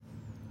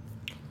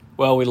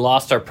Well, we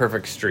lost our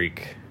perfect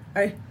streak.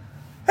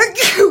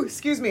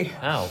 Excuse me.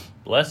 Ow,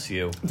 bless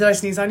you. Did I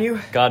sneeze on you?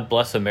 God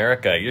bless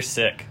America. You're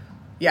sick.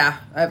 Yeah,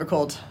 I have a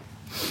cold.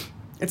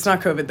 It's not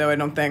COVID, though, I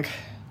don't think.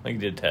 I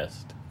think you did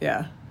test.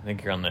 Yeah. I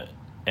think you're on the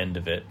end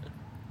of it.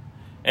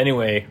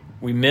 Anyway,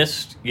 we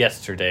missed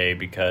yesterday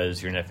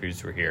because your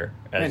nephews were here.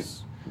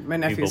 As my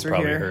nephews people were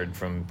probably here. heard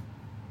from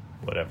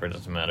whatever, it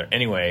doesn't matter.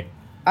 Anyway.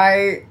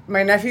 My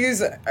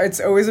nephews, it's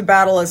always a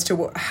battle as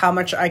to how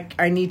much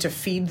I need to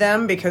feed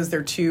them because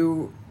they're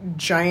two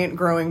giant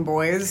growing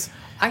boys.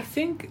 I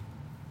think,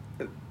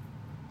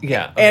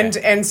 yeah.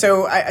 Okay. And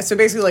so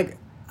basically, like,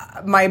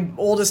 my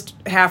oldest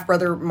half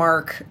brother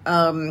Mark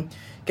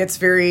gets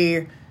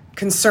very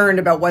concerned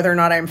about whether or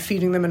not I'm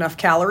feeding them enough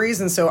calories,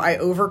 and so I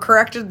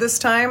overcorrected this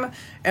time.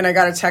 And I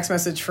got a text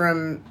message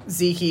from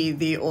Zeke,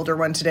 the older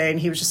one, today, and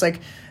he was just like,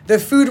 "The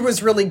food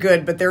was really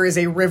good, but there is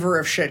a river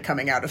of shit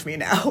coming out of me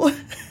now."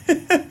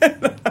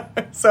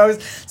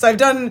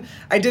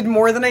 I did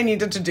more than I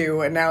needed to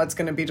do, and now it's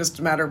going to be just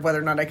a matter of whether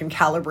or not I can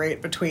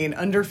calibrate between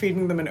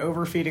underfeeding them and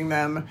overfeeding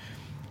them.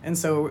 And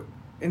so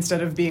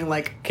instead of being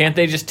like... Can't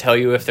they just tell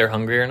you if they're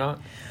hungry or not?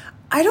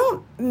 I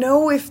don't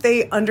know if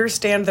they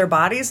understand their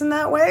bodies in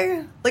that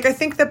way. Like, I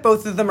think that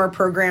both of them are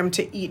programmed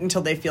to eat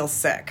until they feel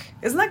sick.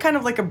 Isn't that kind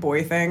of like a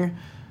boy thing?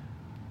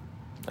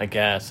 I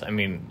guess. I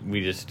mean,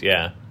 we just,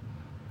 yeah.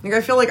 Like,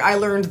 I feel like I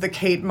learned the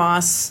Kate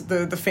Moss,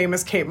 the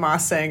famous Kate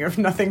Moss saying of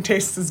nothing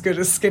tastes as good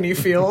as skinny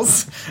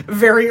feels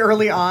very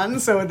early on,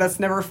 so that's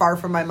never far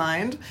from my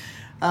mind.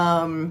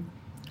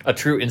 A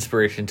true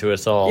inspiration to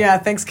us all. Yeah,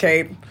 thanks,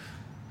 Kate.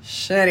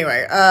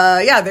 Anyway,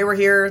 yeah, they were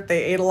here.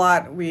 They ate a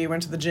lot. We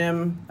went to the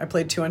gym. I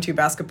played 2-on-2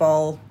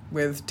 basketball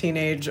with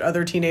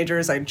other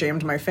teenagers. I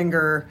jammed my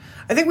finger.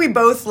 I think we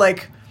both,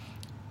 like,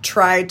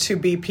 try to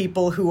be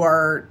people who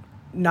are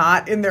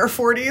not in their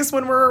 40s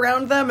when we're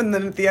around them, and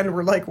then at the end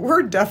we're like,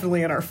 we're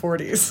definitely in our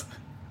 40s.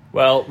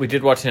 Well, we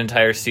did watch an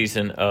entire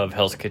season of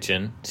Hell's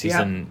Kitchen,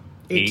 season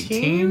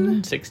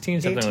 18,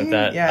 16, something 18? Like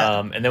that. Yeah.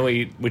 And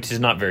then which is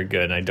not very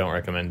good, and I don't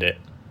recommend it.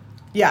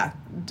 Yeah,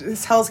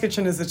 Hell's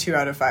Kitchen is a 2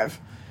 out of 5.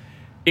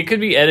 It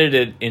could be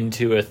edited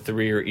into a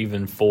 3 or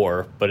even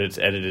 4, but it's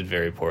edited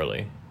very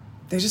poorly.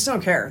 They just don't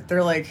care.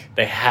 They're like...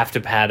 They have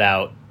to pad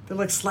out... They're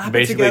like, slap it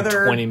basically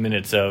together. 20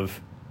 minutes of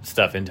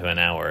stuff into an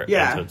hour.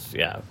 Yeah.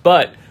 Yeah.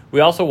 But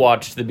we also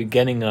watched the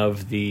beginning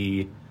of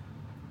the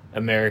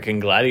American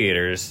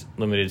Gladiators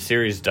limited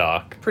series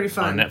doc. Pretty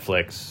fun. On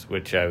Netflix,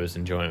 which I was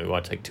enjoying. We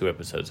watched like 2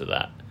 episodes of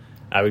that.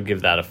 I would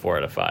give that a 4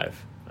 out of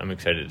 5. I'm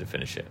excited to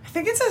finish it. I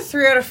think it's a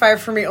 3 out of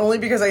 5 for me, only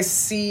because I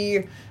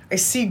see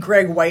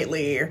Greg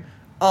Whiteley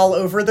all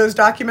over those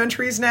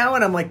documentaries now,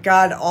 and I'm like,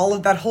 God, all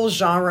of that whole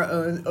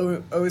genre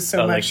owes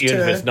so much like, even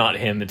if it's not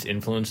him, it's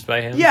influenced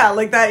by him? Yeah,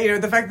 like that,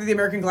 the fact that the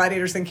American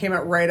Gladiators thing came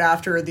out right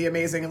after the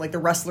amazing, like, the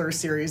Wrestler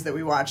series that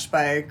we watched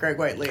by Greg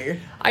Whiteley.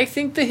 I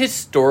think the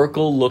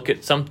historical look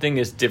at something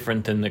is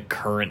different than the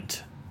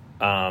current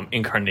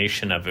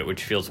incarnation of it,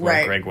 which feels more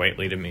right. Greg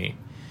Whiteley to me.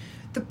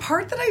 The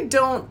part that I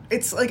don't...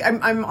 It's like,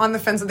 I'm on the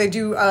fence that they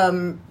do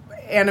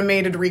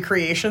animated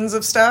recreations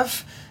of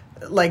stuff.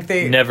 Like,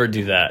 they... Never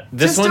do that.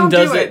 This Just one don't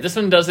does do it. This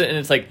one does it, and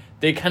it's like,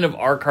 they kind of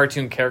are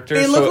cartoon characters,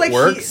 they look so like it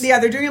works.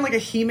 they're doing it like a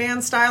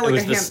He-Man style. It Like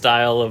was the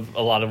style of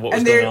a lot of what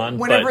was going on.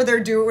 Whenever they're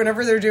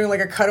doing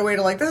like a cutaway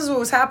to like, this is what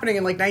was happening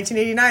in like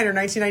 1989 or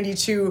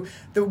 1992,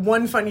 the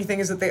one funny thing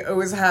is that they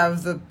always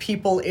have the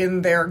people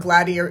in their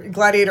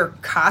gladiator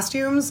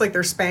costumes, like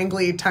their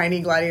spangly,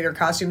 tiny gladiator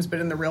costumes, but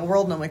in the real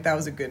world, and I'm like, that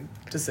was a good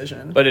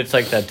decision. But it's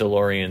like that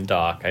DeLorean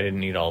doc. I didn't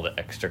need all the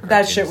extra cartoon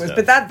that shit was... stuff.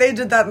 But that they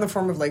did that in the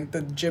form of like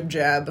the jib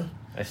jab.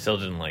 I still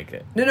didn't like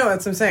it. No,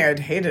 that's what I'm saying.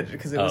 I hated it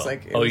because it was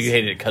like... you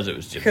hated it because it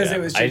was jib jab. Because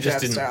it was jib jab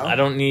style. I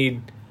don't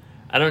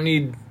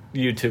need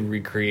you to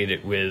recreate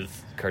it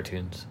with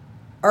cartoons.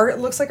 It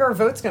looks like our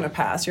vote's going to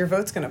pass. Your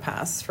vote's going to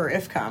pass for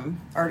IFCOM,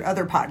 our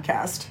other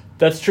podcast.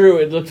 That's true.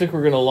 It looks like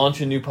we're going to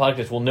launch a new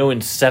podcast. We'll know in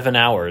 7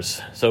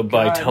 hours. So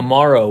by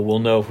tomorrow, we'll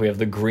know if we have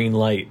the green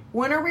light.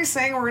 When are we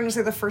saying we're going to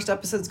say the first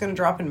episode's going to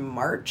drop in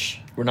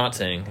March? We're not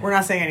saying. We're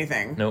not saying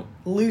anything. Nope.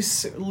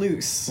 Loose.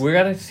 We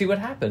got to see what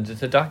happens.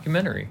 It's a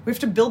documentary. We have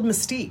to build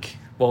mystique.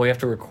 Well, we have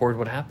to record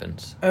what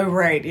happens. Oh,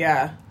 right.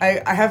 Yeah.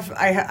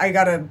 I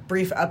got a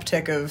brief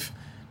uptick of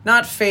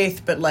not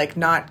faith, but like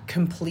not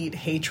complete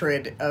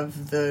hatred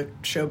of the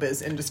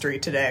showbiz industry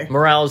today.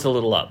 Morale is a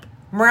little up.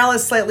 Morale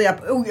is slightly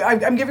up. Ooh,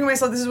 I'm giving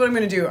myself... This is what I'm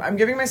going to do. I'm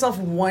giving myself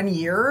 1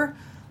 year,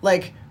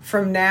 like,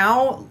 from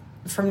now,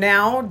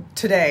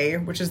 today,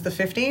 which is the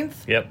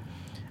 15th. Yep.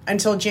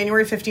 Until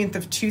January 15th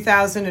of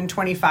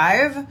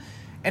 2025.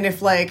 And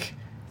if, like,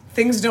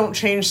 things don't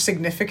change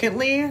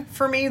significantly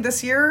for me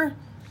this year,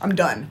 I'm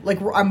done. Like,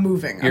 I'm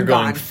moving. You're I'm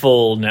going gone.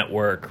 full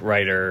network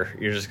writer.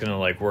 You're just going to,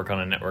 like, work on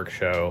a network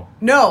show.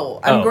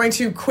 No, I'm going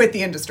to quit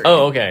the industry.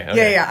 Oh, okay.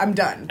 Yeah, I'm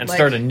done. And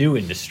start a new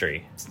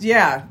industry.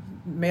 Yeah.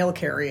 Mail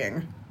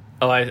carrying.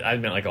 Oh, I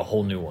meant like a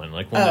whole new one.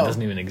 Like one that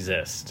doesn't even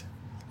exist.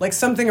 Like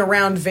something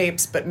around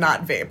vapes, but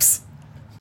not vapes.